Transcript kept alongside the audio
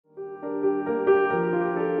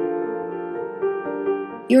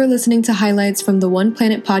You are listening to highlights from the One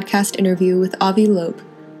Planet podcast interview with Avi Loeb,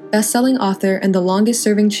 best-selling author and the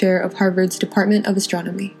longest-serving chair of Harvard's Department of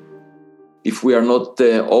Astronomy. If we are not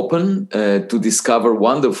open to discover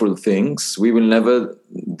wonderful things, we will never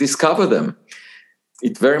discover them.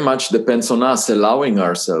 It very much depends on us allowing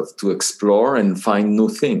ourselves to explore and find new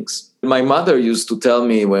things. My mother used to tell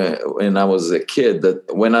me when I was a kid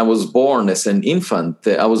that when I was born as an infant,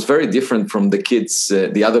 I was very different from the kids,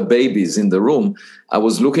 the other babies in the room. I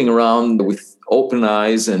was looking around with open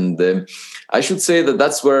eyes, and I should say that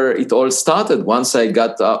that's where it all started. Once I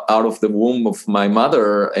got out of the womb of my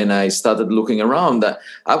mother and I started looking around,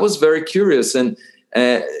 I was very curious. And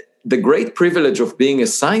the great privilege of being a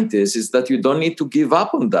scientist is that you don't need to give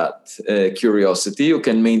up on that curiosity. You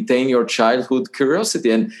can maintain your childhood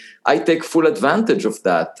curiosity. And I take full advantage of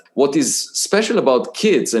that. What is special about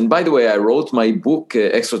kids, and by the way, I wrote my book,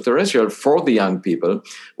 Extraterrestrial, for the young people.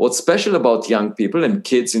 What's special about young people and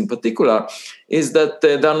kids in particular is that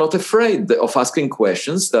they're not afraid of asking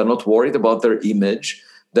questions. They're not worried about their image.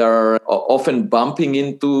 They're often bumping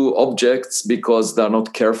into objects because they're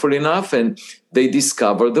not careful enough, and they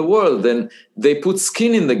discover the world, and they put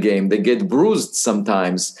skin in the game. They get bruised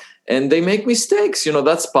sometimes, and they make mistakes.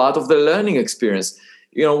 That's part of the learning experience.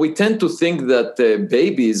 We tend to think that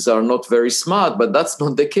babies are not very smart, but that's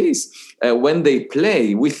not the case. When they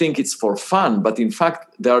play, we think it's for fun, but in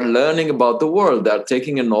fact, they're learning about the world. They're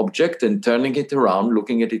taking an object and turning it around,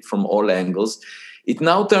 looking at it from all angles. It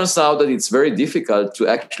now turns out that it's very difficult to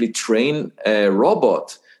actually train a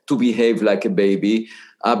robot to behave like a baby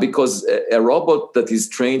because a robot that is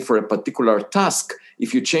trained for a particular task,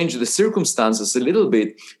 if you change the circumstances a little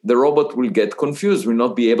bit, the robot will get confused, will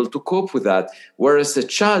not be able to cope with that. Whereas a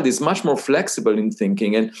child is much more flexible in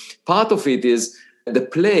thinking. And part of it is the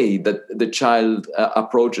play that the child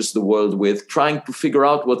approaches the world with, trying to figure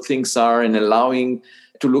out what things are and allowing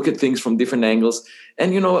to look at things from different angles.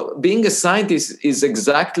 And, being a scientist is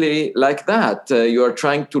exactly like that. You are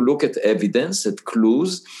trying to look at evidence, at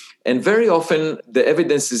clues, and very often the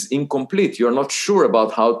evidence is incomplete. You're not sure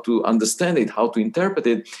about how to understand it, how to interpret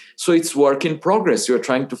it. So it's work in progress. You're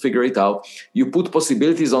trying to figure it out. You put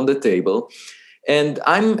possibilities on the table. And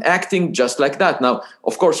I'm acting just like that. Now,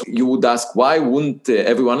 of course, you would ask, why wouldn't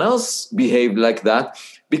everyone else behave like that?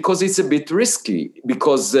 Because it's a bit risky.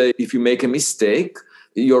 Because if you make a mistake,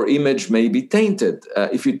 your image may be tainted.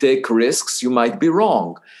 If you take risks, you might be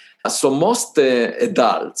wrong. So most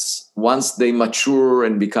adults, once they mature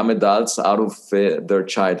and become adults out of their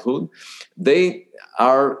childhood, they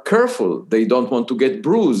are careful. They don't want to get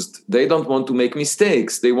bruised. They don't want to make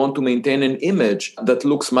mistakes. They want to maintain an image that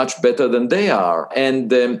looks much better than they are. And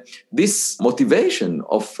this motivation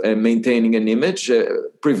of maintaining an image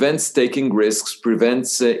prevents taking risks,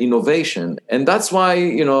 prevents innovation. And that's why,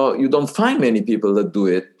 you don't find many people that do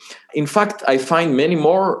it. In fact, I find many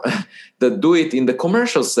more that do it in the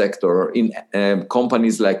commercial sector, in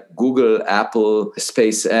companies like Google, Apple,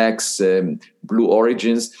 SpaceX, Blue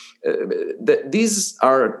Origins. There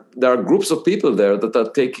are groups of people there that are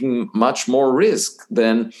taking much more risk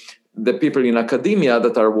than the people in academia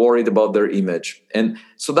that are worried about their image. And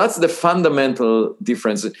so that's the fundamental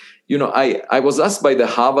difference. I was asked by the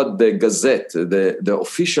Harvard Gazette, the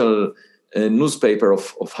official newspaper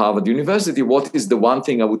of Harvard University, what is the one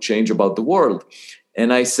thing I would change about the world?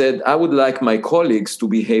 And I said, I would like my colleagues to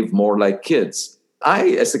behave more like kids. I,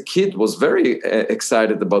 as a kid, was very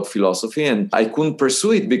excited about philosophy, and I couldn't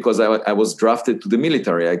pursue it because I was drafted to the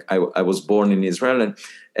military. I was born in Israel,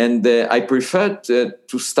 and I preferred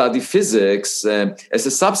to study physics as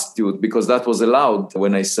a substitute because that was allowed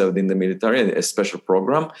when I served in the military, a special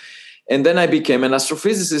program. And then I became an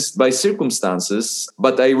astrophysicist by circumstances.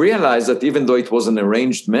 But I realized that even though it was an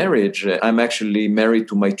arranged marriage, I'm actually married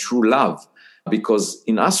to my true love. Because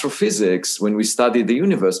in astrophysics, when we study the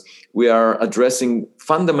universe, we are addressing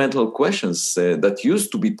fundamental questions that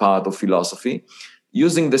used to be part of philosophy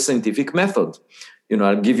using the scientific method.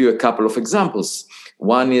 I'll give you a couple of examples.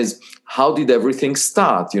 One is, how did everything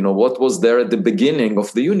start? What was there at the beginning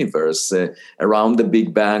of the universe, around the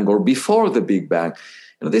Big Bang or before the Big Bang?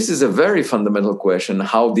 This is a very fundamental question.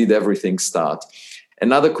 How did everything start?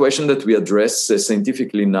 Another question that we address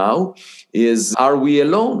scientifically now is, are we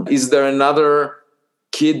alone? Is there another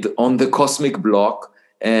kid on the cosmic block?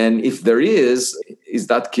 And if there is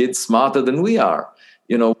that kid smarter than we are?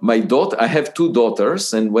 I have two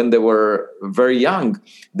daughters, and when they were very young,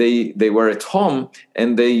 they were at home,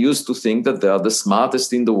 and they used to think that they are the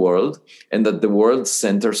smartest in the world and that the world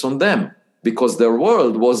centers on them because their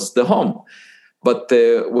world was the home. But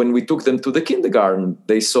when we took them to the kindergarten,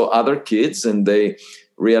 they saw other kids and they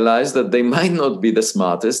realized that they might not be the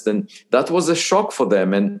smartest. And that was a shock for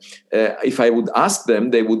them. And if I would ask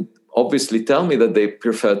them, they would obviously tell me that they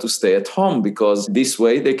prefer to stay at home because this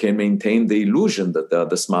way they can maintain the illusion that they are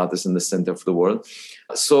the smartest in the center of the world.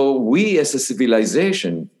 So we as a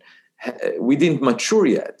civilization, we didn't mature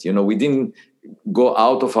yet. We didn't go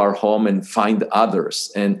out of our home and find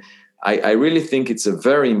others. And I really think it's a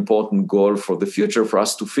very important goal for the future for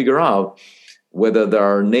us to figure out whether there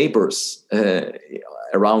are neighbors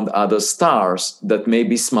around other stars that may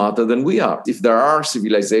be smarter than we are. If there are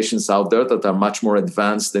civilizations out there that are much more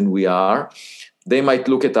advanced than we are, they might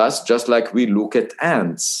look at us just like we look at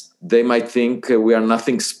ants. They might think we are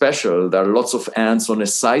nothing special. There are lots of ants on a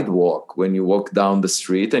sidewalk when you walk down the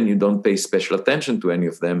street and you don't pay special attention to any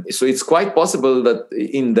of them. So it's quite possible that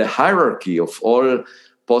in the hierarchy of all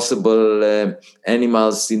possible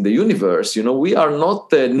animals in the universe, we are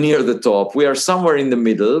not near the top. We are somewhere in the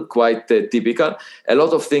middle, quite typical. A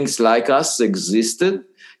lot of things like us existed,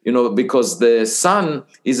 because the sun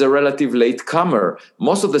is a relative latecomer.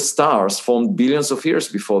 Most of the stars formed billions of years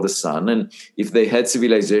before the sun. And if they had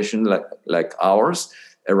civilization like ours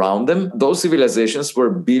around them, those civilizations were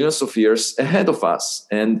billions of years ahead of us.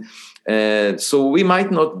 And so we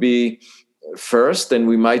might not be first, and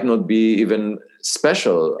we might not be even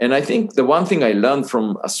special. And I think the one thing I learned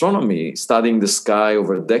from astronomy, studying the sky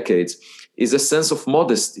over decades, is a sense of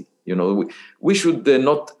modesty. We should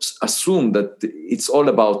not assume that it's all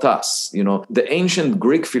about us. The ancient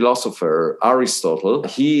Greek philosopher Aristotle,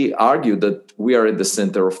 he argued that we are at the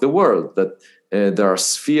center of the world, that there are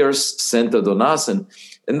spheres centered on us. And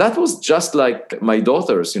that was just like my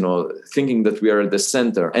daughters, thinking that we are at the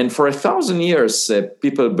center. And for 1,000 years,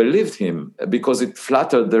 people believed him because it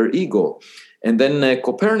flattered their ego. And then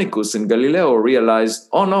Copernicus and Galileo realized,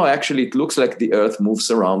 oh no, actually it looks like the earth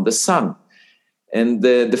moves around the sun. And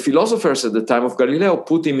the philosophers at the time of Galileo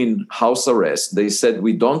put him in house arrest. They said,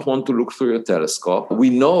 we don't want to look through your telescope.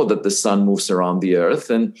 We know that the sun moves around the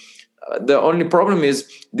earth. And the only problem is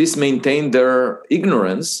this maintained their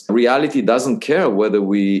ignorance. Reality doesn't care whether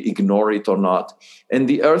we ignore it or not. And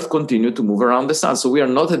the earth continued to move around the sun. So we are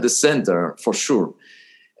not at the center for sure.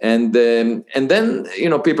 And then,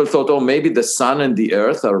 people thought, oh, maybe the sun and the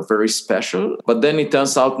earth are very special. But then it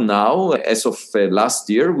turns out now, as of last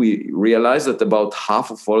year, we realized that about half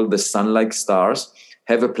of all the sun-like stars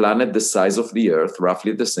have a planet the size of the earth,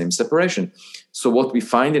 roughly the same separation. So what we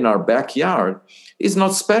find in our backyard is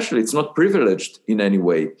not special. It's not privileged in any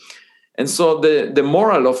way. And so the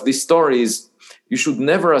moral of this story is you should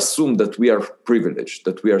never assume that we are privileged,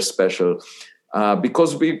 that we are special.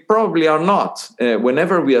 Because we probably are not.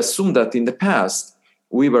 Whenever we assumed that in the past,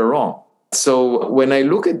 we were wrong. So when I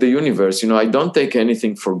look at the universe, I don't take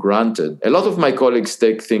anything for granted. A lot of my colleagues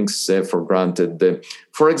take things for granted.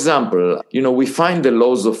 For example, we find the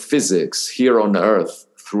laws of physics here on Earth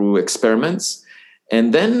through experiments,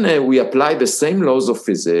 and then we apply the same laws of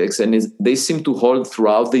physics, and they seem to hold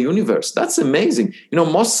throughout the universe. That's amazing.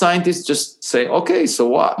 Most scientists just say, okay, so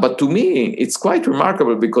what? But to me, it's quite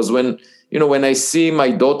remarkable because when I see my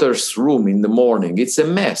daughter's room in the morning, it's a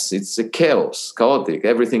mess. It's a chaotic.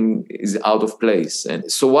 Everything is out of place. And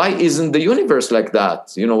so why isn't the universe like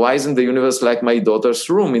that? Why isn't the universe like my daughter's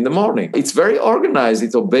room in the morning? It's very organized.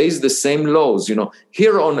 It obeys the same laws.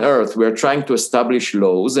 Here on Earth, we're trying to establish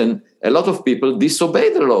laws, and a lot of people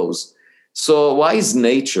disobey the laws. So why is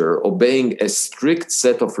nature obeying a strict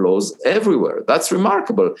set of laws everywhere? That's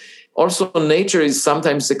remarkable. Also, nature is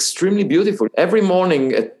sometimes extremely beautiful. Every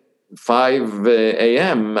morning at 5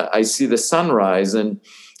 a.m., I see the sunrise, and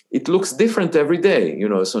it looks different every day,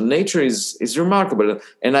 So nature is remarkable.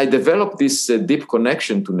 And I developed this deep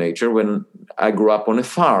connection to nature when I grew up on a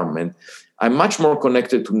farm. And I'm much more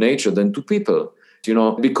connected to nature than to people,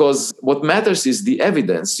 because what matters is the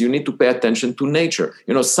evidence. You need to pay attention to nature.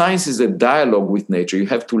 Science is a dialogue with nature. You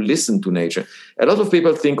have to listen to nature. A lot of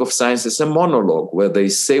people think of science as a monologue where they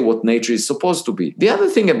say what nature is supposed to be. The other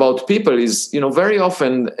thing about people is, very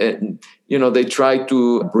often, they try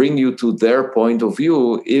to bring you to their point of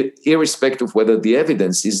view, irrespective of whether the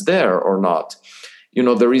evidence is there or not.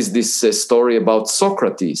 There is this story about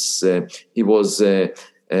Socrates. He was a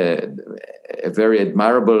very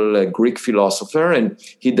admirable Greek philosopher, and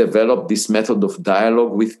he developed this method of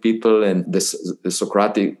dialogue with people and the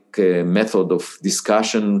Socratic method of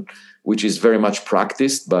discussion, which is very much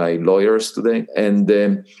practiced by lawyers today. And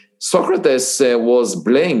Socrates was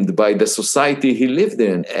blamed by the society he lived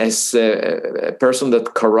in as a person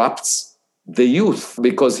that corrupts the youth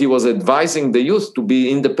because he was advising the youth to be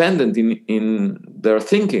independent in their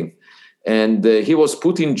thinking. And he was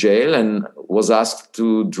put in jail and was asked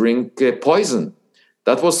to drink poison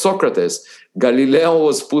That was Socrates. Galileo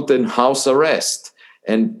was put in house arrest,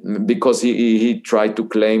 and because he tried to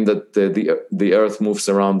claim that the earth moves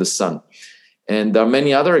around the sun. And there are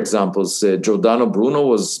many other examples. Giordano Bruno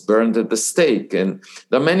was burned at the stake, and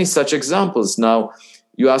there are many such examples. Now,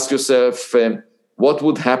 you ask yourself, what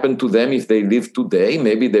would happen to them if they lived today?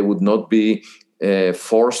 Maybe they would not be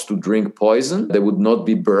forced to drink poison. They would not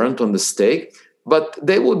be burnt on the stake, but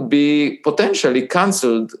they would be potentially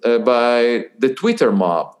canceled by the Twitter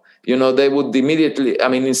mob. They would immediately,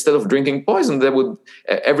 instead of drinking poison, they would,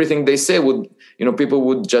 everything they say would, people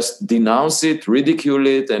would just denounce it, ridicule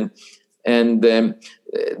it. And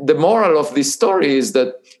the moral of this story is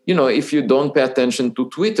that, if you don't pay attention to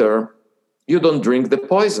Twitter, you don't drink the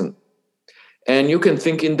poison. And you can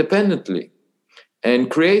think independently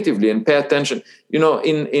and creatively and pay attention.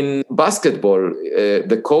 In basketball,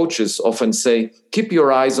 the coaches often say, keep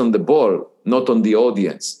your eyes on the ball, not on the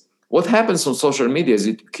audience. What happens on social media is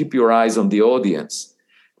you keep your eyes on the audience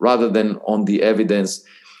rather than on the evidence.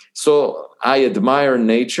 So I admire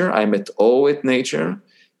nature. I'm at awe at nature.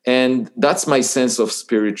 And that's my sense of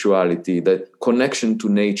spirituality, that connection to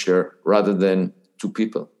nature rather than to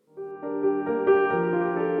people.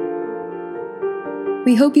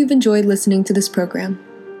 We hope you've enjoyed listening to this program.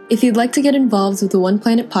 If you'd like to get involved with the One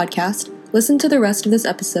Planet podcast, listen to the rest of this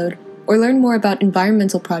episode, or learn more about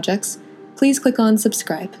environmental projects, please click on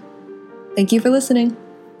subscribe. Thank you for listening.